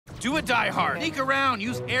Do a Die Hard. Sneak around,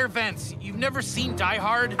 use air vents. You've never seen Die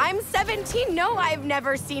Hard? I'm 17. No, I've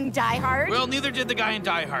never seen Die Hard. Well, neither did the guy in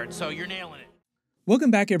Die Hard, so you're nailing it.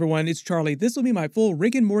 Welcome back, everyone. It's Charlie. This will be my full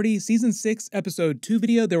Rick and Morty Season 6, Episode 2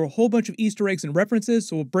 video. There were a whole bunch of Easter eggs and references,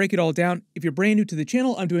 so we'll break it all down. If you're brand new to the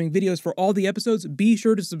channel, I'm doing videos for all the episodes. Be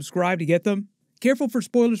sure to subscribe to get them. Careful for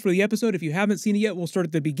spoilers for the episode. If you haven't seen it yet, we'll start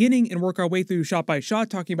at the beginning and work our way through shot by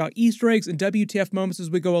shot, talking about Easter eggs and WTF moments as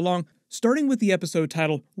we go along, starting with the episode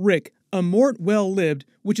title, Rick, A Mort Well Lived,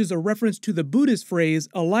 which is a reference to the Buddhist phrase,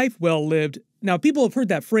 a life well lived. Now, people have heard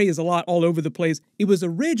that phrase a lot all over the place. It was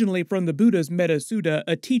originally from the Buddha's Metta Sutta,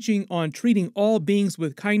 a teaching on treating all beings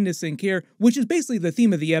with kindness and care, which is basically the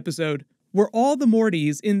theme of the episode. Where all the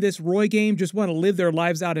Mortys in this Roy game just want to live their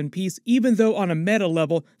lives out in peace, even though on a meta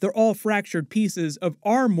level, they're all fractured pieces of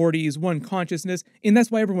our Morty's one consciousness, and that's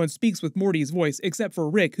why everyone speaks with Morty's voice, except for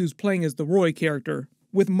Rick, who's playing as the Roy character.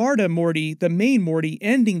 With Marta Morty, the main Morty,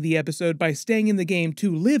 ending the episode by staying in the game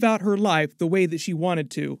to live out her life the way that she wanted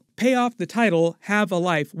to. Pay off the title, Have a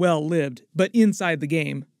Life Well Lived, but inside the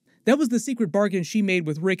game. That was the secret bargain she made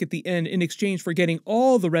with Rick at the end in exchange for getting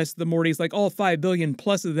all the rest of the Mortys, like all 5 billion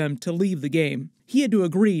plus of them, to leave the game. He had to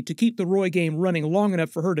agree to keep the Roy game running long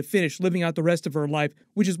enough for her to finish living out the rest of her life,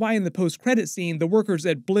 which is why in the post-credit scene, the workers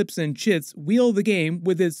at Blips and Chitz wheel the game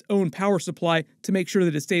with its own power supply to make sure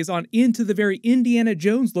that it stays on into the very Indiana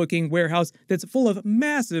Jones-looking warehouse that's full of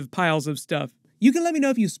massive piles of stuff. You can let me know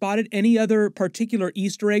if you spotted any other particular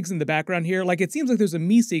Easter eggs in the background here. Like, it seems like there's a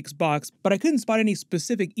Meeseeks box, but I couldn't spot any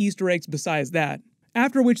specific Easter eggs besides that.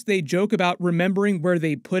 After which they joke about remembering where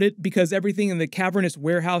they put it because everything in the cavernous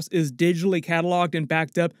warehouse is digitally cataloged and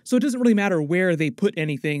backed up, so it doesn't really matter where they put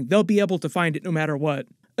anything. They'll be able to find it no matter what.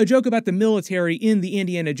 A joke about the military in the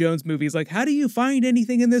Indiana Jones movies, like, how do you find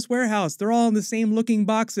anything in this warehouse? They're all in the same looking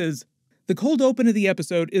boxes. The cold open of the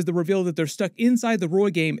episode is the reveal that they're stuck inside the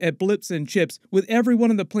Roy game at Blips and Chips, with everyone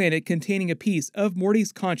on the planet containing a piece of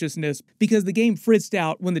Morty's consciousness because the game fritzed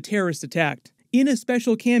out when the terrorists attacked. In a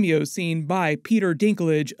special cameo scene by Peter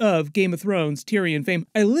Dinklage of Game of Thrones Tyrion fame,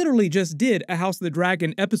 I literally just did a House of the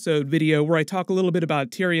Dragon episode video where I talk a little bit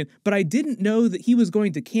about Tyrion, but I didn't know that he was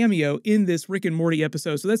going to cameo in this Rick and Morty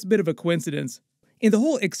episode, so that's a bit of a coincidence. And the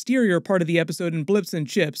whole exterior part of the episode in Blips and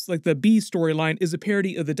Chips, like the B storyline, is a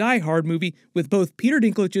parody of the Die Hard movie, with both Peter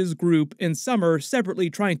Dinklage's group and Summer separately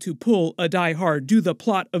trying to pull a Die Hard, do the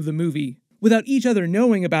plot of the movie, without each other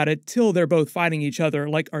knowing about it till they're both fighting each other.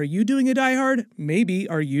 Like, are you doing a Die Hard? Maybe.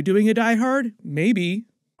 Are you doing a Die Hard? Maybe.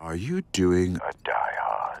 Are you doing a Die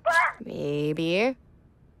Hard? Maybe.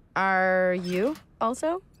 Are you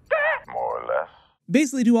also? More or less.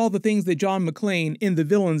 Basically do all the things that John McClane and the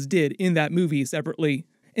villains did in that movie separately.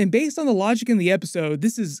 And based on the logic in the episode,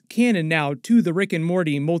 this is canon now to the Rick and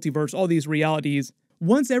Morty multiverse, all these realities.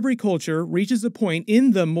 Once every culture reaches a point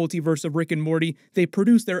in the multiverse of Rick and Morty, they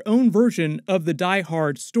produce their own version of the Die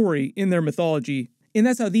Hard story in their mythology. And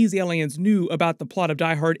that's how these aliens knew about the plot of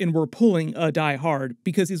Die Hard and were pulling a Die Hard,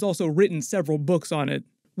 because he's also written several books on it,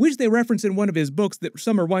 which they reference in one of his books that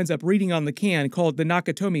Summer winds up reading on the can called The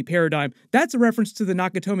Nakatomi Paradigm. That's a reference to the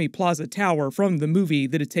Nakatomi Plaza Tower from the movie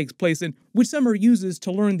that it takes place in, which Summer uses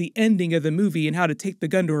to learn the ending of the movie and how to take the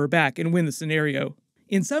gun to her back and win the scenario.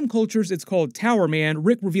 In some cultures, it's called Tower Man.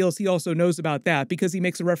 Rick reveals he also knows about that because he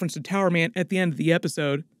makes a reference to Tower Man at the end of the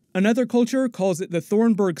episode. Another culture calls it the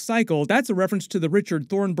Thornburg Cycle. That's a reference to the Richard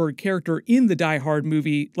Thornburg character in the Die Hard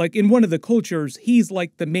movie. Like, in one of the cultures, he's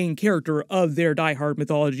like the main character of their Die Hard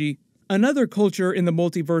mythology. Another culture in the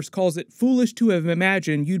multiverse calls it foolish to have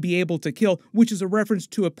imagined you'd be able to kill, which is a reference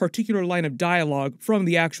to a particular line of dialogue from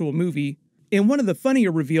the actual movie. And one of the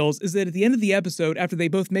funnier reveals is that at the end of the episode, after they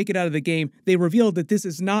both make it out of the game, they reveal that this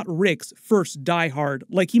is not Rick's first Die Hard.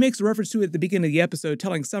 Like, he makes a reference to it at the beginning of the episode,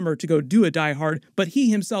 telling Summer to go do a Die Hard, but he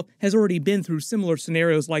himself has already been through similar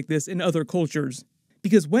scenarios like this in other cultures.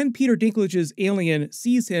 Because when Peter Dinklage's alien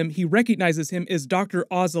sees him, he recognizes him as Dr.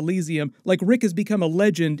 Oz Elysium, like Rick has become a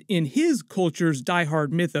legend in his culture's Die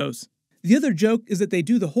Hard mythos. The other joke is that they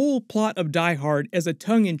do the whole plot of Die Hard as a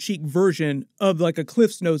tongue-in-cheek version of like a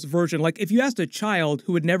Cliff's Notes version. Like, if you asked a child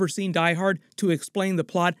who had never seen Die Hard to explain the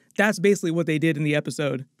plot, that's basically what they did in the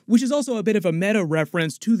episode. Which is also a bit of a meta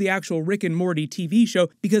reference to the actual Rick and Morty TV show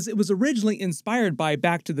because it was originally inspired by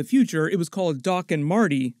Back to the Future. It was called Doc and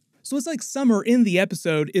Marty. So it's like Summer in the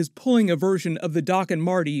episode is pulling a version of the Doc and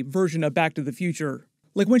Marty version of Back to the Future.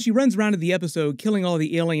 Like when she runs around in the episode killing all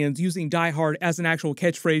the aliens using Die Hard as an actual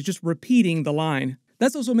catchphrase, just repeating the line.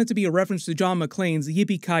 That's also meant to be a reference to John McClane's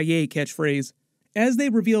Yippee-Ki-Yay catchphrase. As they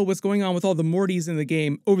reveal what's going on with all the Mortys in the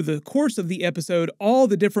game, over the course of the episode, all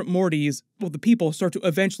the different Mortys, well, the people start to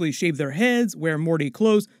eventually shave their heads, wear Morty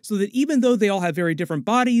clothes, so that even though they all have very different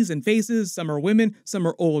bodies and faces, some are women, some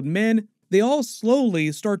are old men, they all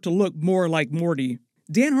slowly start to look more like Morty.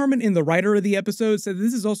 Dan Harmon, in the writer of the episode, said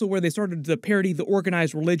this is also where they started to parody the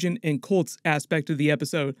organized religion and cults aspect of the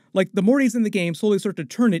episode. Like, the Mortys in the game slowly start to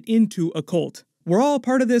turn it into a cult. We're all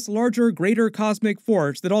part of this larger, greater cosmic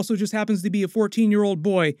force that also just happens to be a 14-year-old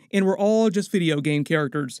boy, and we're all just video game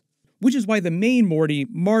characters. Which is why the main Morty,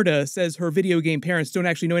 Marta, says her video game parents don't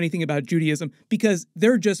actually know anything about Judaism, because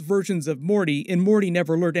they're just versions of Morty, and Morty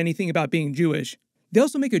never learned anything about being Jewish. They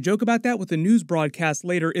also make a joke about that with the news broadcast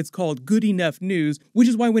later. It's called Good Enough News, which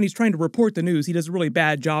is why when he's trying to report the news, he does a really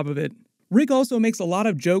bad job of it. Rick also makes a lot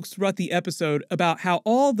of jokes throughout the episode about how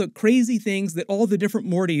all the crazy things that all the different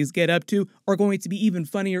Mortys get up to are going to be even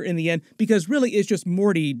funnier in the end, because really it's just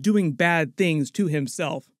Morty doing bad things to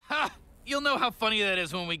himself. Ha! You'll know how funny that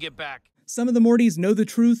is when we get back. Some of the Mortys know the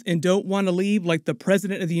truth and don't want to leave, like the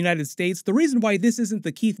President of the United States. The reason why this isn't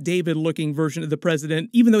the Keith David-looking version of the President,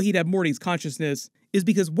 even though he'd have Morty's consciousness, is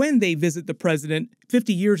because when they visit the President,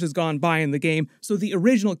 50 years has gone by in the game, so the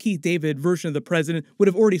original Keith David version of the President would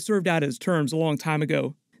have already served out his terms a long time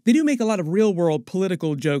ago. They do make a lot of real-world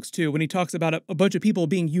political jokes, too, when he talks about a bunch of people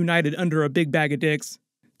being united under a big bag of dicks.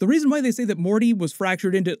 The reason why they say that Morty was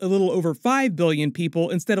fractured into a little over 5 billion people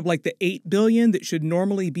instead of like the 8 billion that should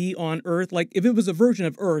normally be on Earth, like if it was a version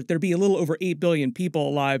of Earth, there'd be a little over 8 billion people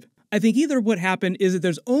alive. I think either what happened is that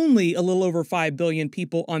there's only a little over 5 billion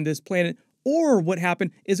people on this planet, or what happened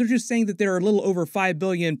is they're just saying that there are a little over 5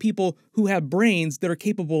 billion people who have brains that are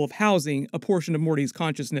capable of housing a portion of Morty's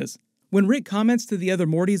consciousness. When Rick comments to the other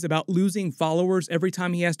Mortys about losing followers every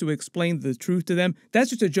time he has to explain the truth to them, that's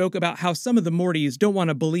just a joke about how some of the Mortys don't want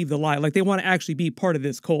to believe the lie, like they want to actually be part of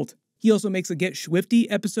this cult. He also makes a Get Swifty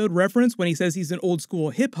episode reference when he says he's an old school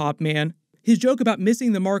hip-hop man. His joke about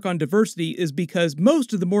missing the mark on diversity is because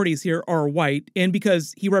most of the Mortys here are white, and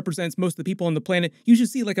because he represents most of the people on the planet, you should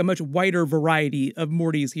see like a much wider variety of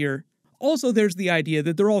Mortys here. Also, there's the idea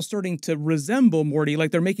that they're all starting to resemble Morty,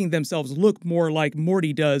 like they're making themselves look more like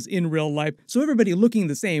Morty does in real life, so everybody looking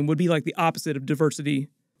the same would be like the opposite of diversity.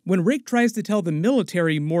 When Rick tries to tell the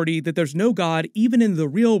military Morty that there's no God even in the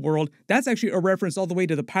real world, that's actually a reference all the way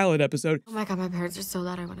to the pilot episode. Oh my god, my parents are so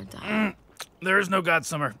loud I want to die. There is no God,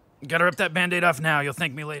 Summer. Gotta rip that band-aid off now, you'll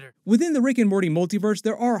thank me later. Within the Rick and Morty multiverse,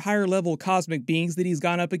 there are higher-level cosmic beings that he's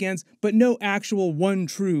gone up against, but no actual one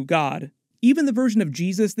true God. Even the version of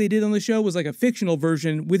Jesus they did on the show was like a fictional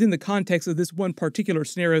version within the context of this one particular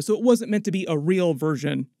scenario, so it wasn't meant to be a real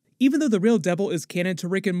version. Even though the real devil is canon to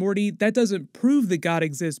Rick and Morty, that doesn't prove that God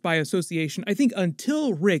exists by association. I think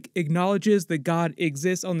until Rick acknowledges that God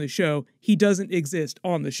exists on the show, he doesn't exist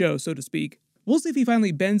on the show, so to speak. We'll see if he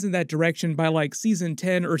finally bends in that direction by like season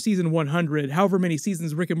 10 or season 100, however many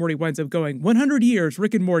seasons Rick and Morty winds up going. 100 years,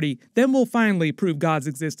 Rick and Morty, then we'll finally prove God's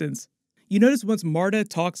existence. You notice once Marta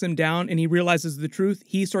talks him down and he realizes the truth,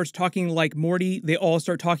 he starts talking like Morty, they all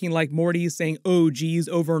start talking like Morty, saying oh geez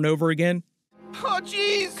over and over again. Oh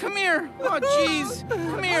jeez, come here. Oh jeez,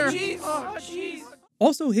 come here. Oh jeez, oh jeez.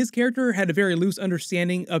 Also, his character had a very loose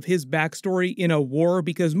understanding of his backstory in a war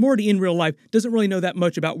because Morty in real life doesn't really know that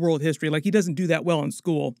much about world history, like he doesn't do that well in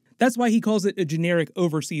school. That's why he calls it a generic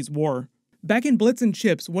overseas war. Back in Blips and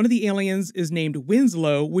Chips, one of the aliens is named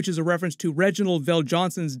Winslow, which is a reference to Reginald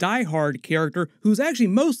VelJohnson's Die Hard character, who's actually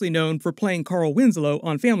mostly known for playing Carl Winslow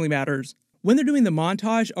on Family Matters. When they're doing the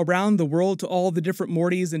montage around the world to all the different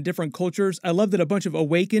Mortys and different cultures, I love that a bunch of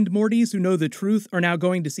awakened Mortys who know the truth are now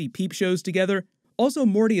going to see peep shows together. Also,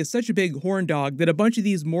 Morty is such a big horn dog that a bunch of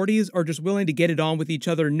these Mortys are just willing to get it on with each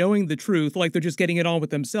other knowing the truth, like they're just getting it on with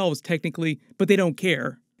themselves technically, but they don't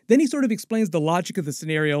care. Then he sort of explains the logic of the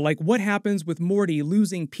scenario, like what happens with Morty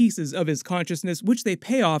losing pieces of his consciousness, which they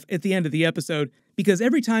pay off at the end of the episode, because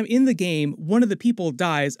every time in the game one of the people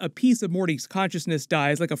dies, a piece of Morty's consciousness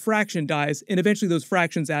dies, like a fraction dies, and eventually those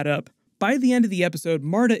fractions add up. By the end of the episode,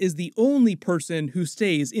 Marta is the only person who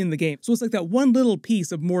stays in the game, so it's like that one little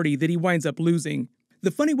piece of Morty that he winds up losing.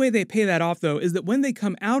 The funny way they pay that off, though, is that when they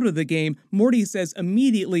come out of the game, Morty says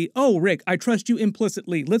immediately, "Oh, Rick, I trust you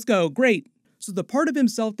implicitly. Let's go. Great." So the part of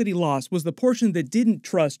himself that he lost was the portion that didn't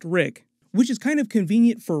trust Rick, which is kind of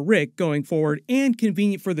convenient for Rick going forward and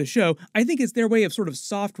convenient for the show. I think it's their way of sort of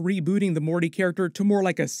soft rebooting the Morty character to more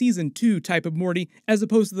like a season 2 type of Morty as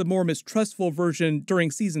opposed to the more mistrustful version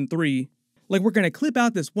during season 3. Like we're going to clip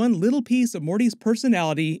out this one little piece of Morty's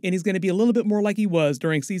personality and he's going to be a little bit more like he was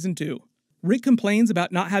during season 2. Rick complains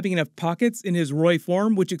about not having enough pockets in his Roy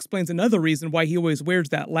form, which explains another reason why he always wears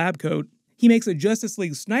that lab coat. He makes a Justice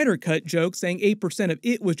League Snyder Cut joke saying 8% of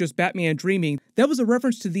it was just Batman dreaming. That was a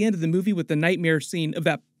reference to the end of the movie with the nightmare scene of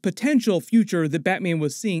that potential future that Batman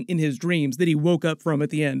was seeing in his dreams that he woke up from at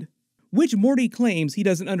the end. Which Morty claims he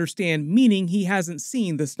doesn't understand, meaning he hasn't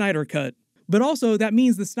seen the Snyder Cut. But also, that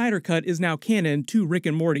means the Snyder Cut is now canon to Rick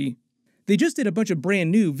and Morty. They just did a bunch of brand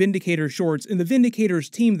new Vindicator shorts, and the Vindicators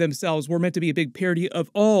team themselves were meant to be a big parody of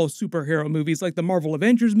all superhero movies like the Marvel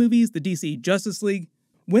Avengers movies, the DC Justice League.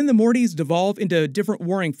 When the Mortys devolve into different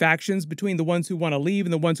warring factions between the ones who want to leave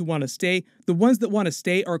and the ones who want to stay, the ones that want to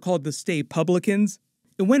stay are called the Stay-Publicans.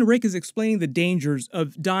 And when Rick is explaining the dangers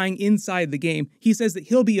of dying inside the game, he says that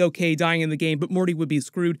he'll be okay dying in the game, but Morty would be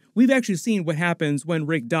screwed. We've actually seen what happens when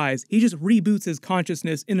Rick dies. He just reboots his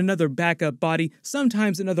consciousness in another backup body,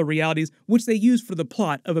 sometimes in other realities, which they use for the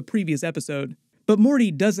plot of a previous episode. But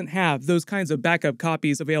Morty doesn't have those kinds of backup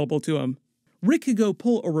copies available to him. Rick could go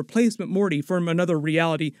pull a replacement Morty from another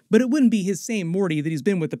reality, but it wouldn't be his same Morty that he's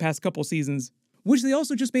been with the past couple seasons. Which they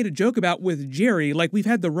also just made a joke about with Jerry, like we've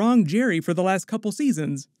had the wrong Jerry for the last couple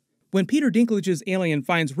seasons. When Peter Dinklage's alien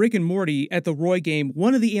finds Rick and Morty at the Roy game,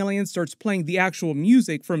 one of the aliens starts playing the actual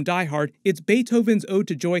music from Die Hard. It's Beethoven's Ode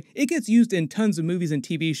to Joy. It gets used in tons of movies and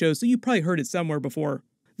TV shows, so you probably heard it somewhere before.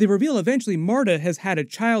 They reveal eventually Marta has had a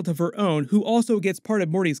child of her own who also gets part of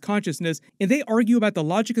Morty's consciousness, and they argue about the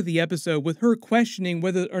logic of the episode with her questioning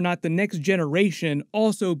whether or not the next generation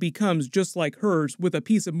also becomes just like hers with a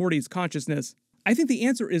piece of Morty's consciousness. I think the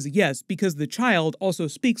answer is yes, because the child also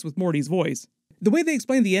speaks with Morty's voice. The way they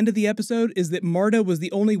explain the end of the episode is that Marta was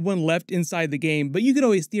the only one left inside the game, but you could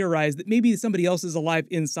always theorize that maybe somebody else is alive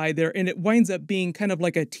inside there, and it winds up being kind of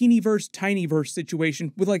like a teenyverse, tinyverse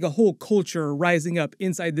situation with like a whole culture rising up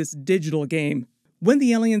inside this digital game. When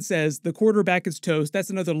the alien says, "The quarterback is toast," that's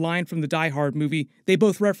another line from the Die Hard movie. They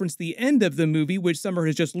both reference the end of the movie, which Summer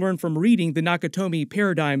has just learned from reading the Nakatomi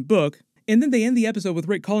Paradigm book. And then they end the episode with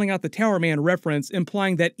Rick calling out the Tower Man reference,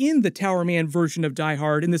 implying that in the Tower Man version of Die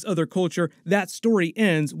Hard, in this other culture, that story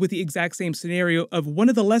ends with the exact same scenario of one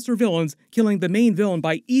of the lesser villains killing the main villain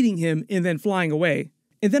by eating him and then flying away.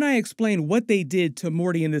 And then I explain what they did to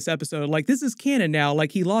Morty in this episode, like this is canon now,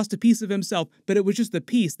 like he lost a piece of himself, but it was just the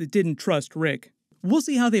piece that didn't trust Rick. We'll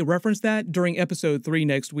see how they reference that during episode 3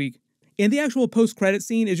 next week. And the actual post-credit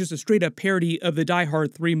scene is just a straight-up parody of the Die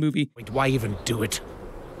Hard 3 movie. Wait, why even do it?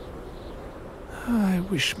 I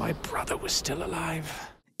wish my brother was still alive.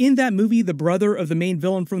 In that movie, the brother of the main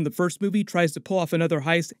villain from the first movie tries to pull off another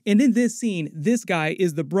heist, and in this scene, this guy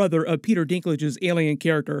is the brother of Peter Dinklage's alien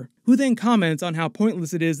character, who then comments on how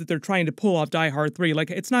pointless it is that they're trying to pull off Die Hard 3, like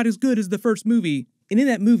it's not as good as the first movie. And in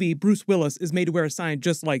that movie, Bruce Willis is made to wear a sign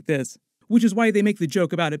just like this, which is why they make the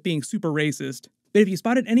joke about it being super racist. But if you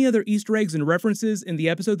spotted any other Easter eggs and references in the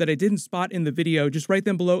episode that I didn't spot in the video, just write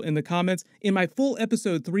them below in the comments, and my full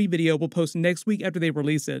episode 3 video will post next week after they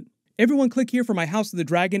release it. Everyone click here for my House of the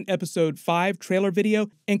Dragon episode 5 trailer video,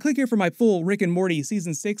 and click here for my full Rick and Morty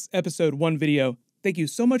season 6 episode 1 video. Thank you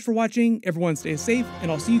so much for watching, everyone stay safe,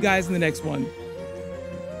 and I'll see you guys in the next one.